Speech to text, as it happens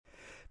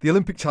The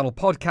Olympic Channel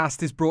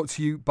podcast is brought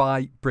to you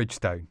by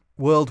Bridgestone,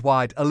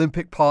 worldwide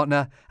Olympic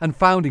partner and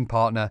founding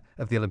partner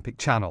of the Olympic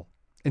Channel,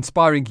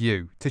 inspiring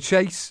you to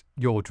chase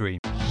your dream.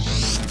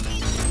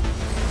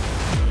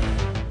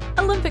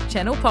 Olympic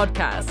Channel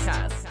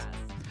podcast.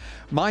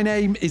 My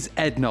name is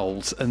Ed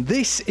Knowles, and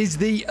this is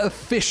the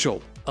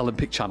official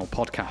Olympic Channel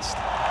podcast.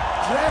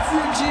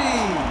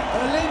 Refugee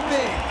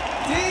Olympic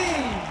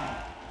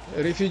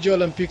Team! Refugee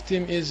Olympic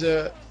Team is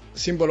a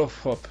symbol of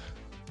hope.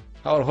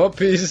 Our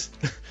hope is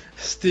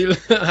still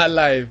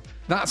alive.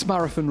 That's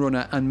marathon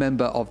runner and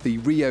member of the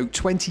Rio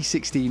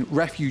 2016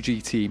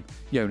 refugee team,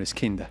 Jonas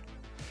Kinder.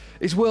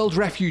 It's World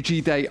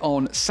Refugee Day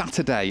on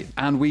Saturday,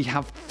 and we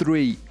have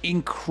three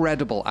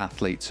incredible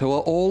athletes who are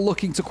all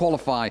looking to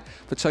qualify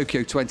for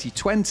Tokyo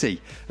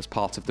 2020 as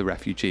part of the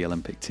Refugee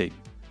Olympic team.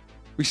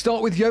 We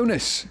start with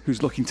Jonas,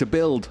 who's looking to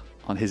build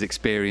on his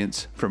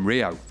experience from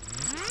Rio.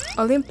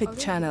 Olympic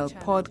Channel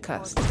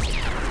podcast.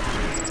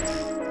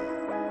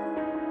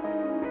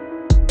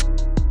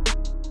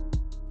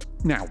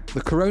 Now, the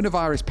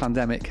coronavirus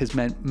pandemic has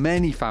meant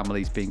many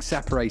families being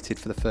separated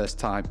for the first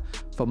time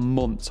for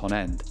months on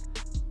end.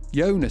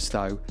 Jonas,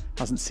 though,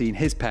 hasn't seen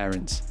his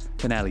parents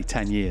for nearly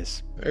 10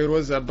 years. It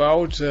was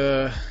about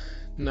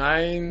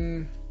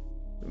 9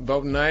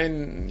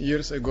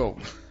 years ago.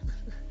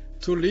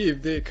 To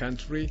leave the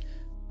country,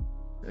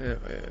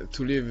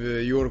 to leave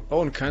your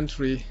own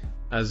country,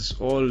 as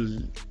all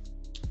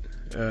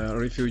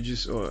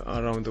refugees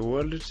around the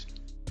world,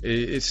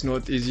 it's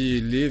not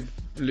easy.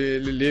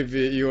 Leave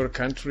your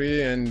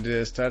country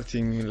and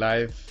starting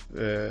life,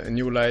 a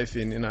new life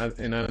in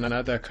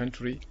another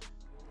country.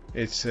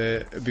 It's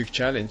a big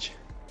challenge.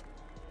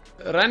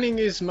 Running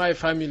is my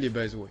family,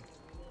 by the way,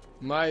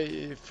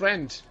 my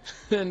friend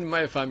and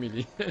my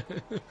family.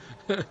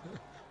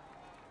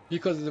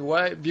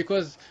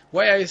 Because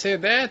why I say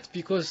that?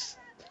 Because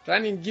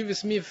running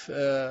gives me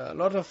a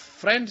lot of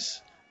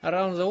friends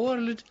around the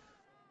world.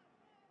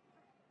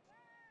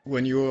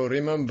 When you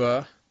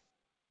remember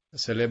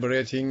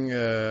celebrating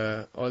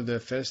all the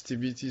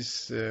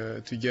festivities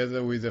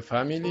together with the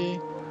family,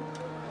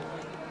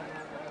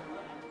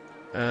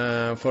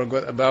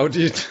 forgot about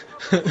it.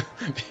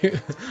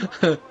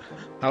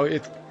 How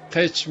it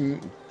touch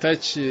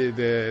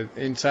the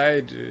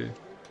inside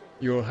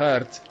your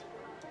heart,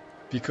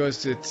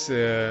 because it's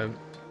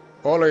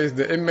always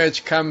the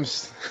image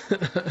comes.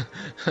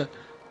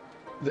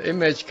 The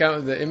image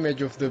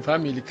of the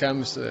family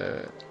comes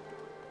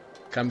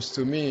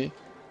to me.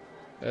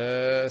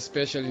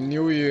 Especially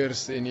New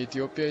Year's in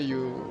Ethiopia,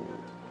 you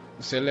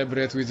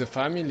celebrate with the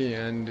family,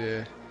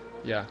 and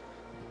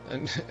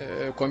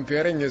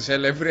comparing a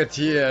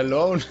celebrity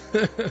alone,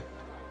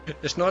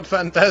 it's not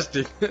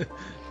fantastic.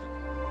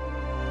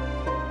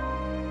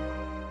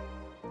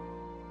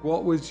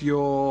 What was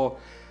your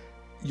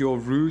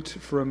route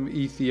from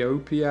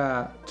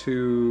Ethiopia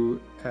to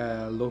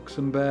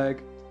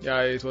Luxembourg?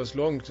 Yeah, it was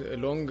long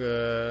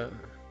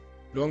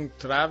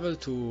travel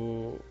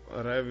to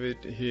arrive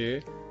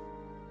here.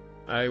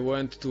 I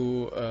went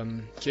to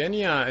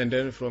Kenya, and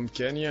then from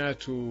Kenya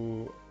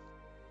to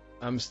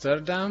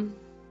Amsterdam,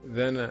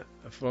 then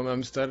from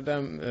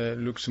Amsterdam,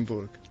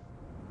 Luxembourg.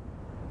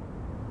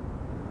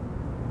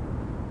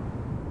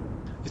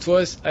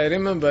 I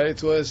remember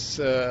it was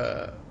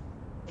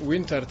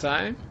winter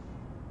time.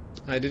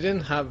 I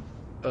didn't have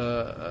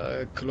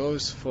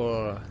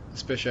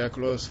special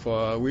clothes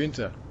for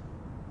winter.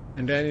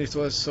 And then it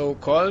was so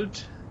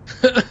cold.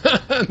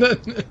 And then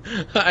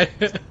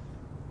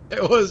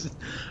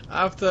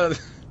after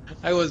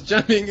I was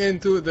jumping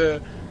into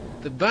the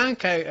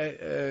bank,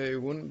 I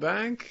won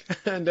bank,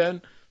 and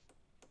then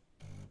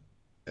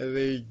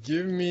they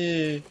give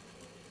me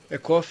a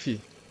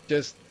coffee.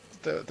 Just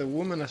the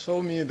woman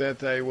saw me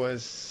that I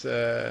was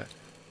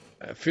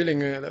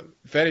feeling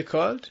very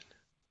cold.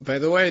 By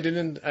the way,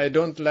 I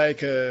don't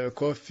like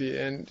coffee,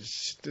 and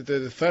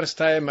the first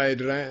time I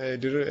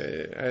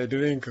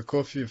drink a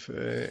coffee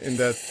in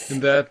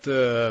that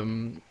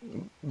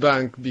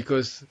bank,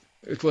 because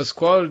it was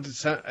cold.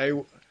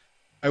 I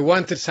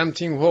wanted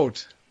something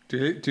hot.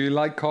 Do you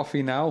like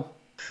coffee now?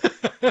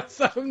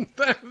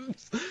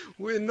 Sometimes,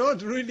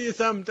 not really.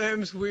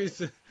 Sometimes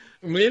with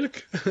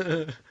milk,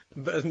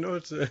 but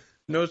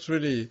not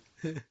really.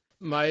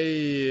 My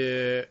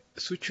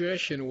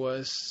situation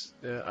was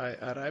I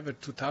arrived in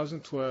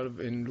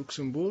 2012 in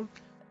Luxembourg,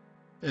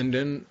 and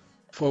then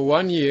for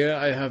 1 year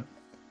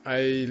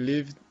I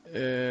lived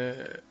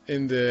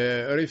in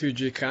the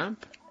refugee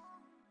camp.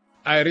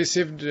 I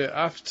received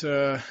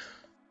after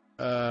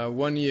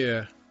 1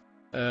 year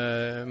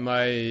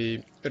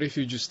my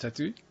refugee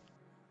status.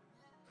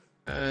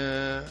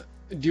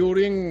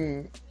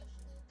 During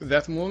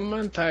that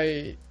moment,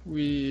 I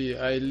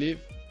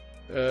lived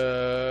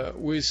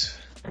with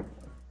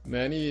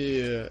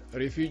many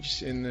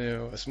refugees in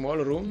a small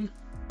room.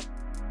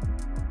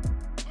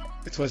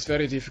 It was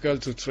very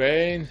difficult to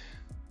train.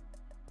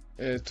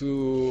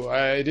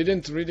 I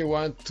didn't really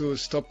want to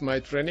stop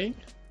my training,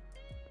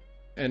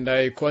 and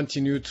I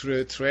continued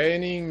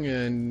training,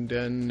 and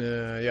then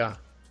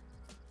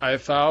I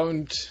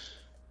found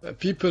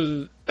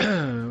people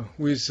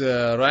with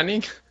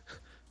running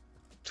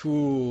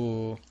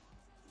to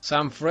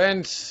some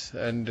friends,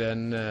 and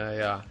then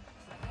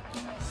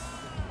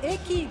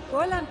Équipe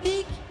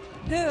olympique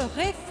de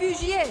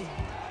réfugiés.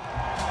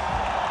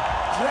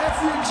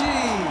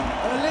 Refugee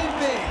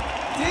Olympic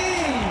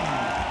Team.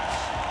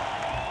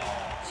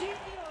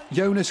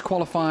 Jonas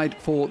qualified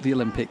for the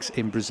Olympics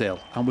in Brazil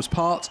and was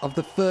part of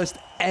the first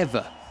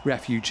ever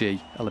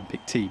refugee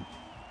Olympic team.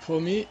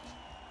 For me,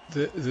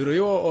 the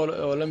Rio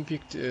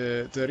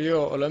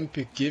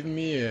Olympic gave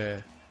me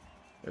a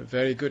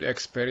very good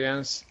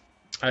experience.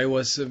 I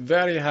was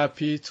very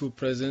happy to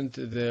present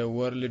the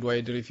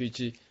worldwide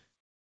refugee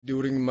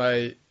during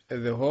the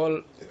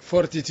whole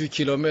 42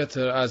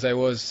 kilometers, as I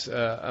was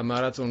a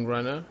marathon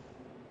runner.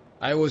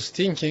 I was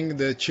thinking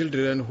the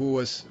children who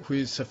is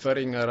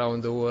suffering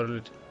around the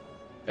world.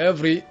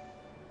 Every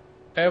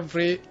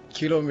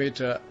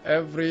kilometer,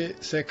 every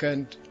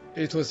second,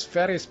 it was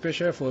very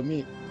special for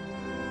me.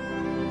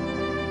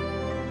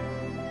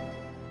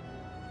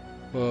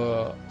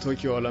 For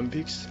Tokyo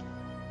Olympics,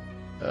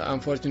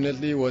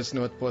 unfortunately, it was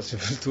not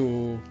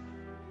possible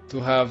to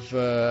have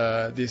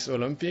these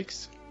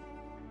Olympics.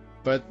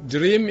 But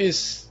dream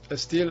is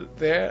still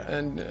there,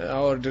 and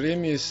our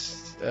dream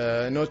is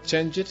not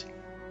changed.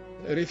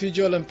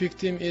 Refugee Olympic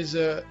team is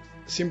a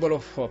symbol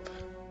of hope.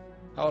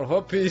 Our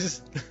hope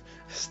is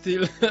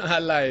still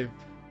alive,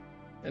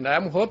 and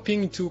I'm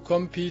hoping to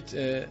compete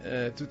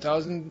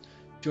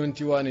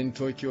 2021 in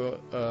Tokyo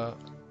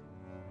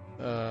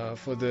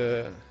for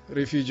the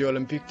Refugee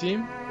Olympic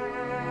team.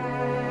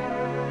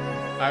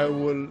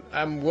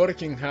 I'm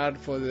working hard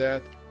for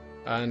that,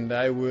 and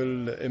I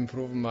will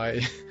improve my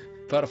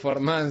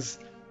performance.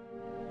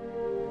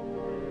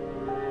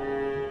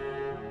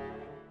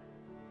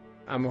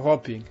 I'm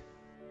hoping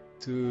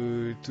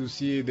to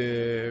see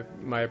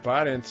my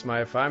parents,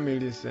 my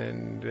families,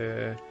 and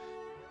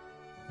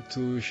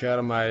to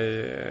share my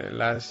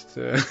last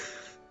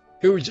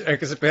huge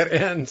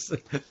experience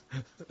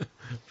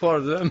for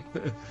them.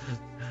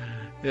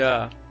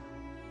 Yeah,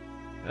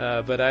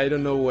 but I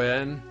don't know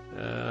when.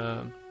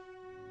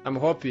 I'm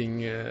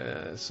hoping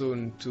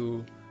soon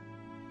to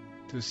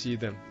see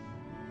them.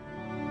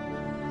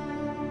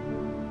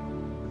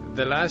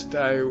 The last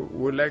I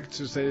would like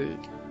to say,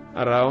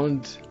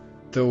 around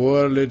the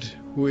world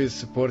who is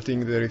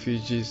supporting the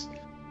refugees,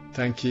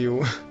 thank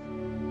you.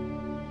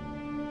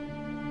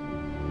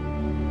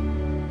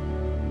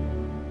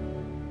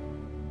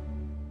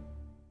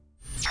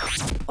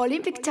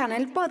 Olympic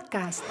Channel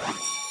Podcast.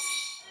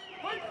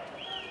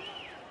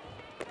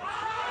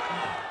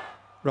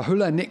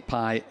 Rahula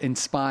Nikpai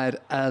inspired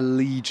a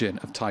legion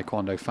of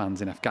Taekwondo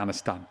fans in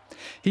Afghanistan.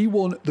 He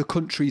won the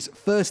country's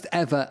first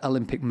ever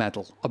Olympic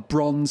medal, a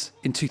bronze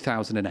in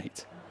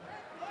 2008.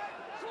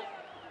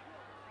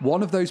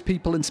 One of those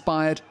people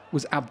inspired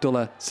was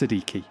Abdullah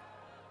Siddiqui.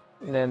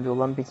 Then the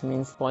Olympics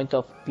means point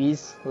of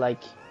peace,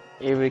 like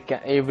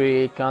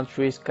every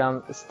countries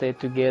can stay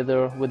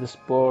together with the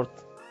sport.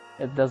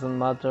 It doesn't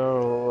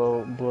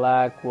matter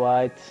black,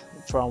 white,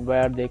 from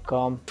where they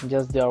come.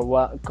 Just they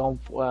are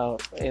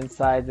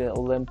inside the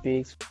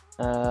Olympics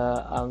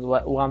and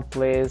one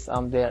place,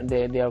 and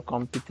they are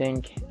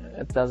competing.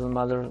 It doesn't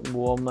matter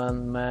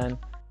woman, man.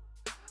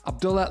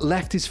 Abdullah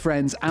left his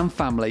friends and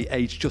family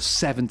aged just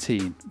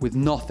 17 with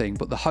nothing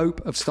but the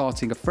hope of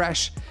starting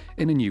afresh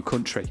in a new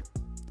country.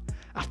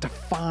 After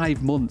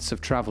 5 months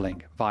of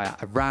travelling via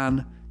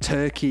Iran,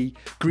 Turkey,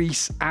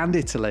 Greece and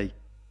Italy,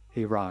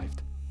 he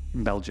arrived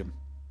in Belgium.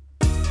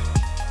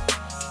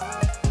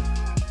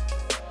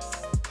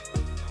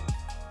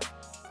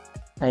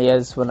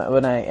 Yes,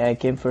 when I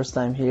came first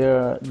time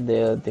here,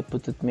 they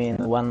put me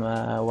in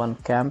one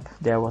camp.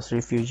 There was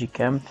refugee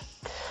camp,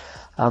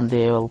 and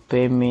they will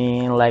pay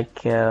me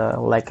like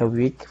a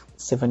week,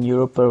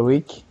 €7 per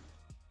week.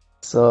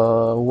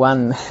 So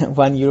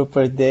 €1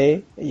 per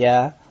day,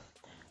 yeah.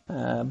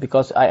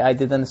 Because I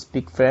didn't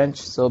speak French,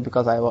 so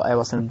because I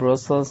was in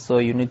Brussels, so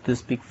you need to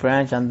speak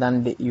French, and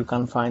then you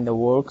can find a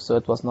work, so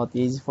it was not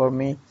easy for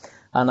me.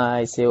 And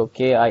I say,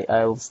 okay,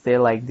 I will stay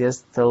like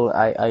this till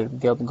I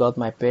got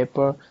my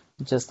paper.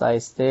 Just I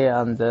stay,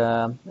 and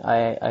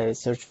I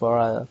search for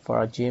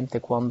a gym,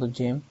 Taekwondo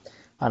gym,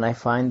 and I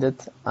find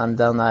it, and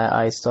then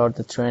I start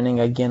the training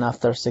again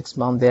after 6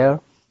 months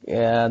there.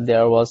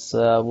 There was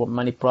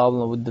many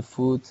problems with the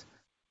food,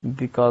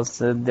 because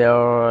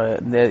there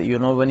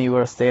when you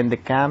were staying in the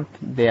camp,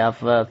 they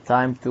have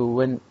time to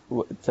when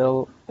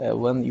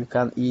you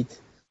can eat.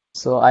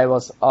 So I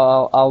was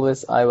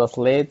always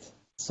late,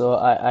 so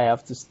I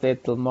have to stay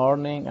till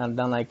morning, and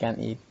then I can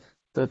eat.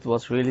 So it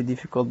was really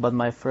difficult, but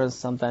my friends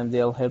sometimes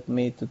they'll help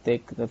me to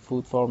take the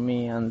food for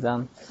me, and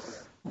then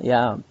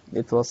yeah,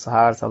 it was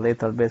hard a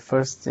little bit.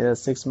 First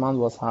 6 months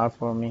was hard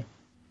for me.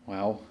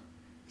 Wow,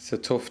 it's a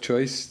tough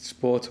choice,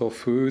 sport or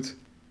food.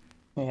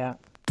 Yeah.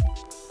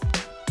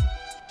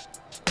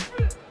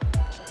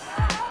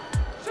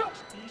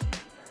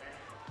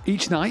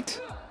 Each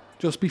night,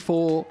 just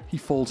before he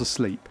falls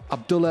asleep,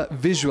 Abdullah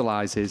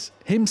visualises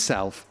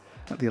himself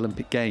at the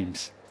Olympic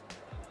Games.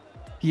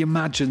 He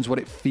imagines what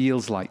it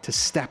feels like to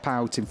step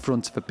out in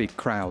front of a big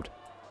crowd.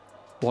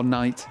 One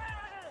night,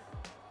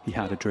 he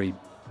had a dream.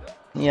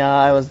 Yeah,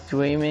 I was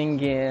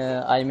dreaming.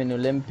 I'm in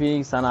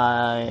Olympics and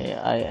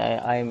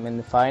I'm in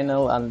the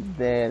final, and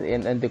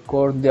in the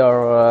court they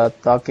are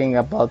talking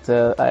about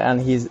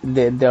and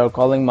they are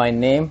calling my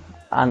name,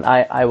 and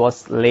I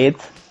was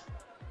late,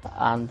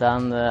 and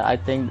then I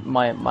think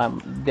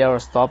they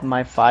stopped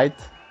my fight.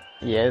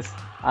 Yes,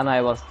 and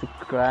I was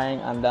crying,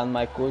 and then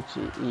my coach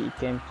he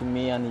came to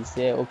me and he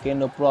said, "Okay,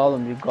 no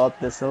problem. You got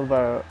the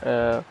silver.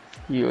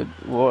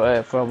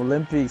 From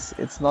Olympics.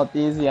 It's not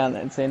easy." And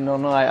I say, no,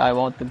 I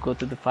want to go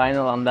to the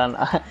final. And then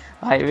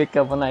I wake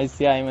up and I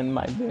see I'm in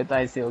my bed.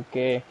 I say,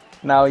 okay,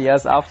 now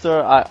yes.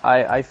 After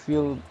I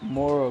feel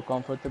more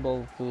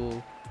comfortable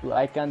to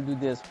I can do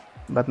this,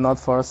 but not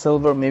for a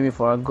silver, maybe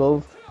for a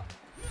gold.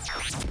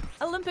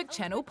 Olympic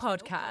Channel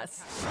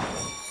Podcast.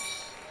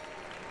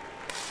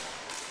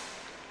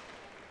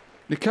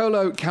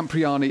 Nicolo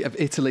Campriani of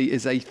Italy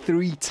is a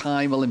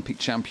 3-time Olympic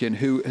champion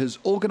who has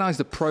organised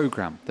a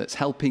programme that's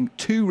helping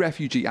 2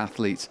 refugee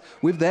athletes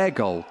with their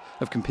goal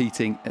of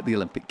competing at the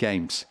Olympic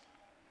Games.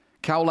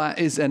 Kaoula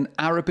is an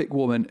Arabic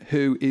woman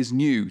who is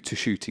new to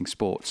shooting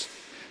sports.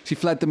 She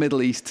fled the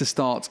Middle East to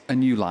start a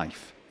new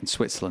life in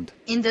Switzerland.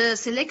 In the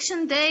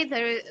selection day,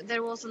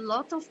 there was a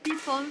lot of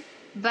people,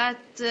 but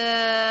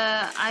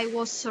I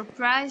was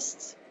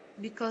surprised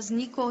because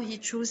Nico, he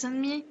chosen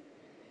me.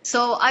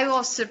 So I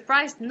was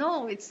surprised.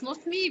 No, it's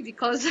not me,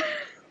 because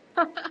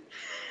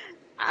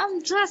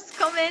I'm just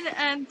coming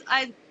and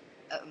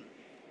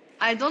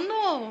I don't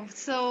know.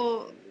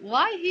 So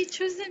why he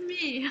choosing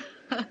me?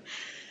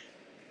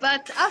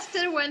 But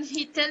after, when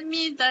he tell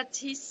me that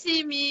he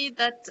see me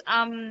that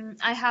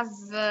I have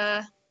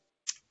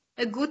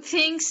good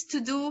things to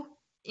do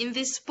in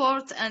this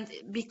sport, and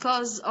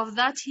because of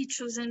that he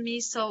chosen me.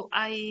 So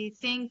I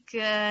think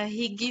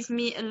he give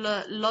me a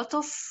lot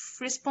of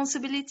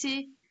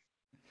responsibility.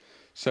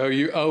 So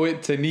you owe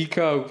it to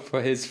Nico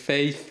for his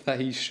faith that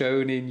he's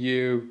shown in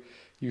you.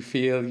 You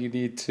feel you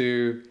need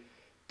to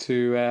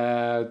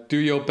do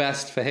your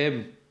best for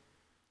him.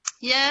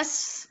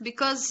 Yes,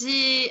 because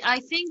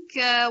I think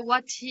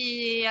what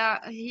he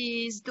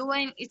is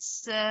doing,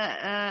 it's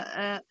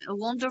a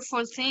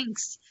wonderful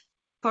things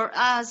for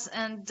us,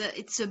 and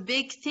it's a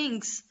big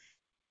things.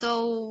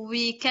 So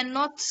we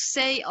cannot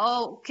say,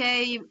 oh,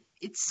 okay,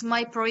 it's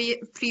my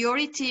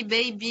priority,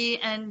 baby,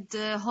 and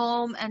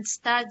home and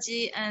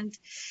study and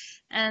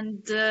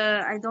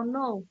I don't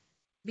know,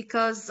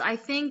 because I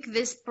think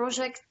this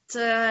project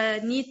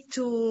need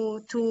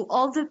to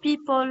all the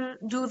people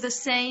do the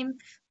same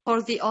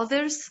for the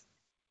others.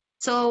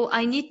 So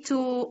I need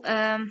to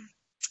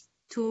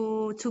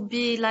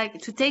be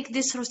like, to take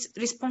this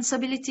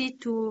responsibility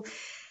to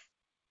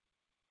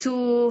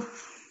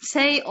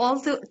say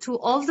to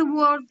all the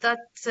world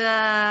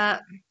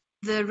that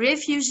the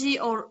refugee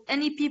or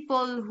any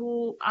people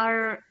who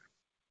are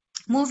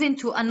moving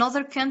to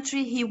another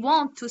country, he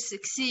want to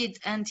succeed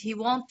and he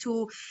want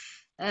to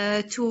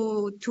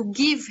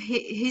give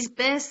his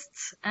best,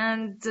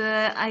 and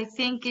I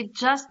think it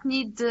just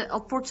need the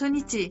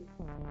opportunity.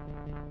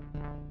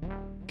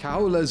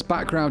 Kaoula's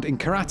background in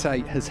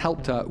karate has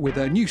helped her with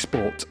her new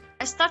sport.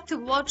 I started to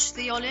watch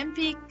the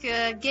Olympic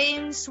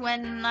Games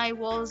when I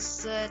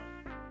was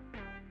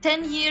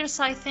 10 years,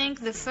 I think.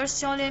 The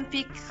first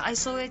Olympic, I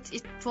saw it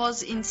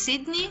was in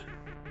Sydney.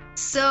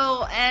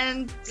 So,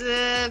 and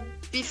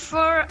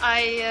before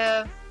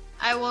I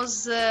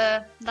was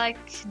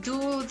like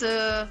do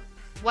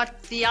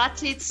what the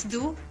athletes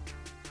do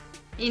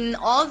in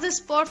all the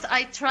sport.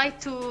 I try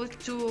to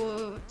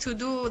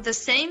do the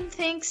same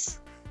things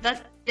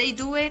that they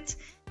do it,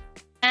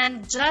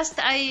 and just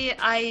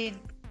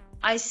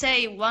I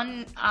say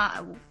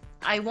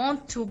I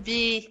want to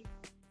be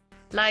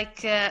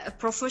like a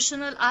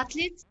professional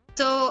athlete.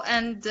 So,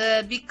 and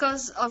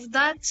because of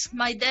that,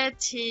 my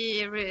dad,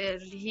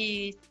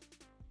 he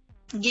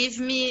gave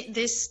me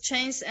this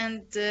chance,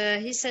 and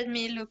he said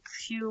me, look,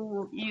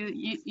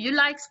 you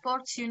like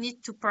sports, you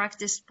need to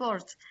practice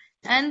sport.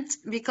 And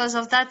because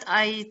of that,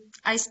 I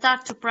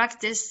start to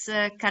practice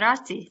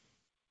karate.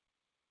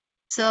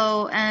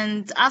 So,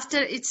 and after,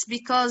 it's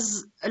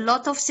because a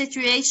lot of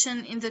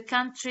situation in the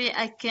country,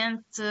 I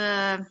can't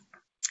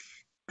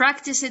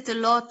practice it a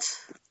lot,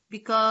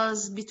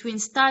 because between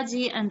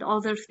study and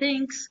other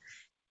things,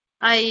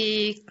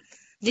 I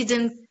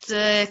didn't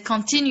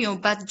continue.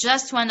 But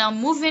just when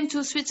I'm moving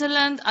to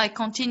Switzerland, I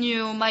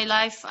continue my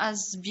life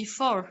as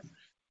before.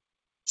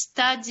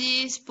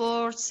 Study,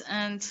 sports,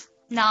 and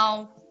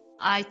now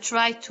I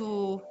try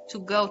to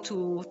go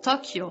to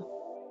Tokyo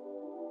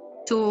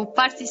to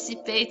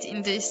participate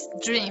in this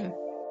dream.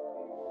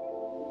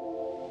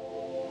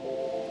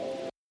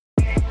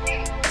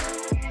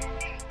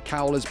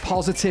 Kaoula's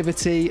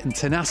positivity and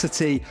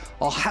tenacity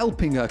are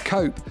helping her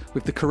cope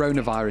with the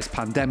coronavirus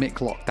pandemic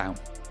lockdown.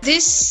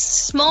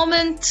 This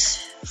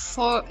moment,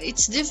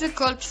 it's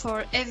difficult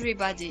for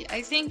everybody.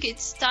 I think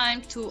it's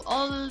time to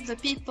all the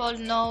people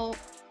know,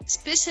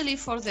 especially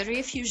for the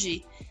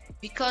refugee,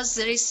 because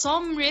there is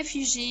some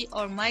refugee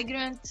or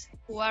migrant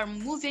who are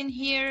moving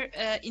here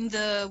in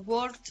the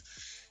world,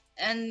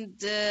 and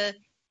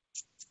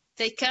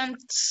they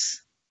can't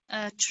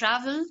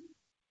travel.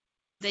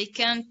 They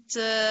can't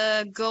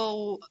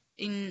go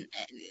in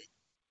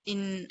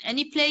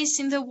any place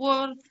in the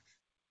world,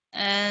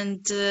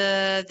 and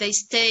they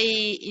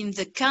stay in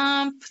the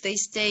camp. They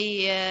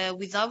stay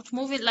without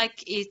moving,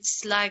 like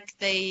it's like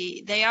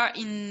they are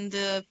in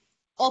the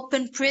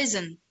open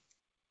prison.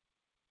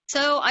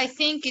 So I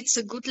think it's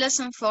a good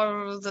lesson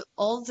for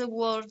all the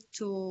world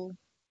to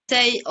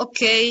say,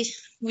 okay,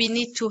 we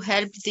need to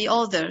help the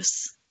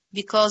others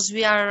because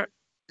we are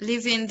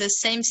living the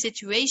same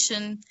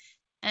situation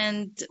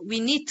and we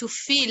need to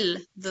feel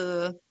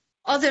the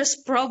other's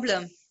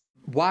problem.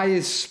 Why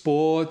is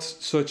sport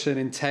such an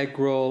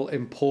integral,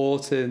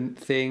 important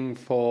thing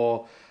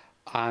for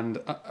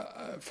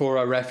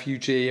a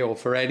refugee or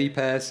for any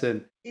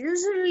person?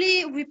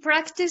 Usually we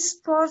practice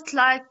sport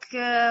like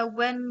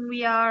when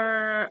we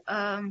are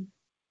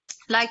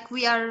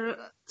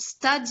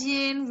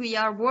studying, we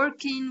are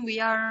working, we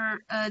are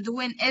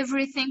doing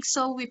everything.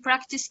 So we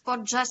practice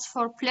sport just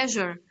for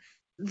pleasure.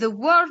 The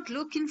world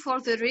looking for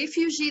the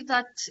refugee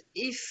that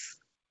if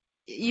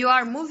you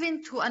are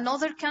moving to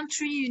another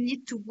country, you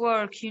need to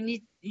work. You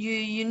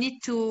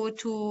need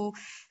to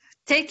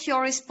take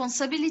your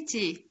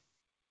responsibility.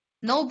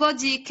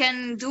 Nobody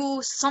can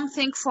do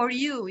something for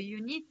you.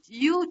 You need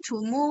you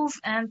to move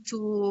and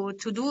to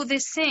do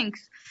these things.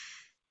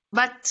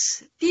 But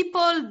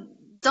people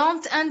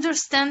don't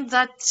understand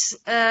that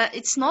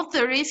it's not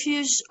the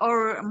refugee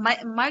or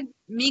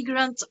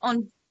migrant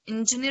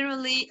in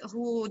generally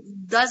who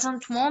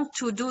doesn't want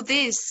to do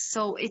this.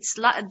 So it's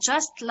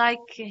just like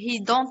he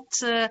don't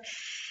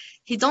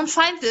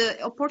find the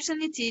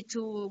opportunity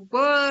to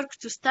work,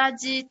 to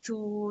study,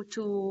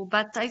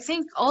 but I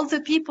think all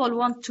the people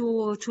want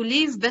to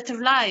live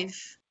better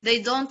life.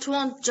 They don't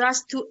want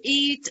just to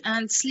eat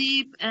and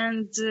sleep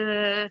and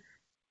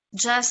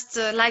just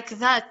like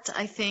that,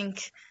 I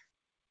think.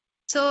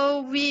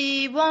 So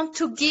we want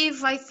to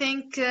give, I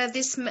think,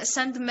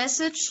 send a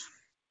message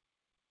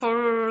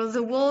for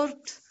the world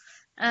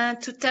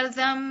to tell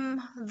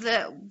them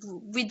that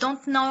we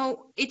don't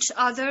know each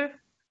other.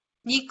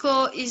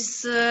 Nico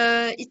is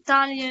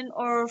Italian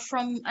or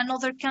from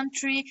another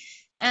country,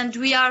 and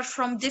we are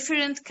from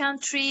different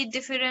country,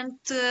 different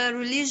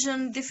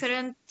religion,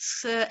 different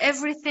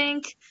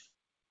everything,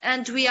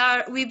 and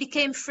we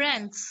became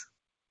friends.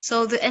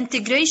 So the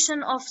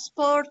integration of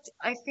sport,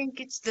 I think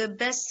it's the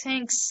best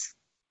things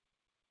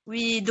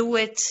we do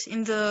it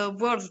in the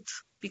world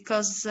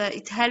because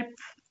it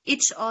helps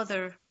each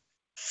other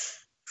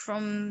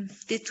from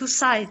the two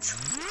sides.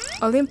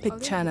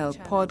 Olympic Channel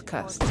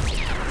Podcast.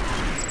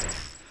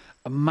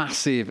 A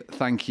massive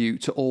thank you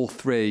to all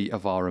three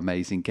of our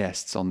amazing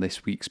guests on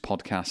this week's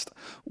podcast.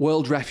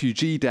 World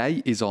Refugee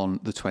Day is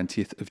on the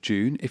 20th of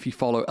June. If you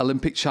follow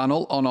Olympic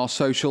Channel on our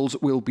socials,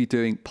 we'll be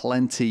doing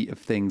plenty of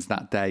things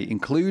that day,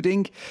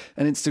 including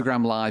an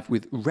Instagram Live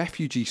with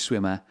refugee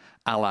swimmer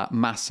Ala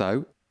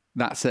Masso.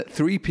 That's at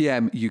 3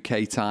 p.m.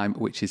 UK time,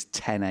 which is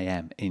 10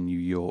 a.m. in New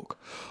York.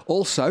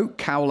 Also,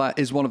 Kaula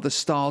is one of the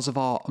stars of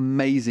our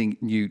amazing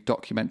new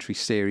documentary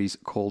series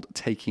called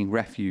Taking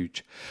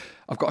Refuge.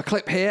 I've got a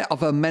clip here of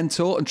her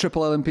mentor and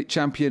triple Olympic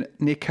champion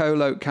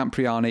Nicolo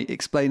Campriani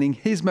explaining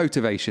his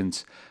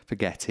motivations for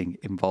getting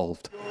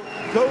involved.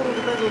 Gold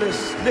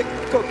medalist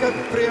Nico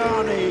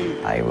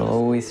Campriani. I will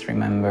always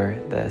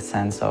remember the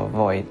sense of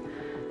void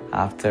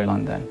after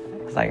London.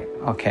 It's like,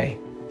 okay,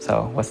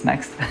 so what's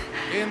next?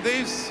 In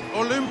this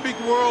Olympic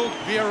world,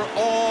 we are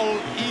all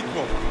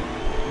equal.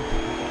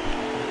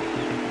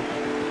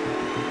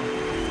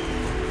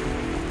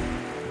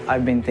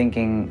 I've been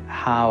thinking,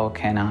 how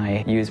can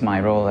I use my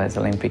role as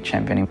Olympic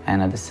champion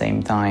and at the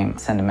same time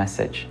send a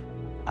message?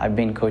 I've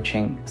been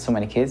coaching so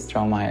many kids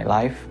throughout my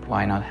life.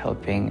 Why not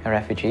helping a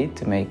refugee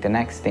to make the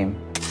next team?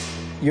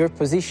 Your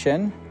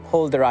position,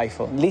 hold the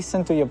rifle.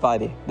 Listen to your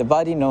body. The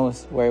body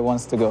knows where it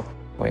wants to go.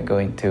 We're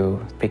going to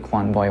pick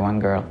one boy, one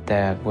girl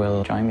that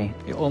will join me.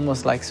 It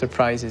almost like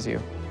surprises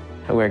you.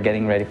 We're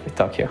getting ready for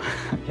Tokyo,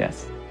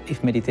 yes.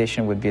 If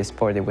meditation would be a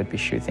sport, it would be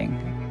shooting.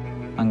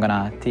 I'm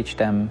gonna teach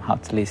them how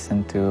to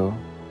listen to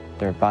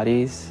their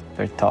bodies,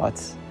 their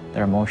thoughts,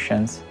 their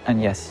emotions.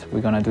 And yes,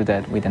 we're gonna do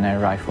that with an air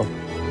rifle.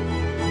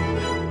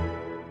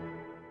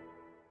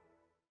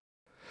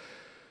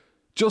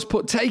 Just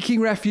put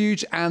Taking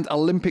Refuge and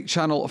Olympic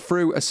Channel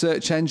through a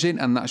search engine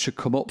and that should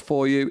come up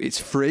for you. It's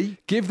free.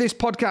 Give this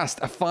podcast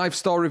a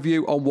 5-star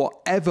review on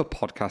whatever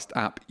podcast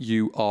app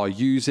you are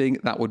using.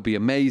 That would be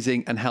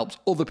amazing and helps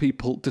other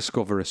people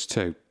discover us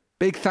too.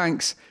 Big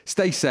thanks,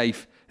 stay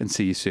safe and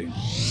see you soon.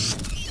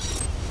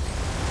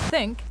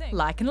 Think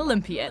like an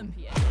Olympian.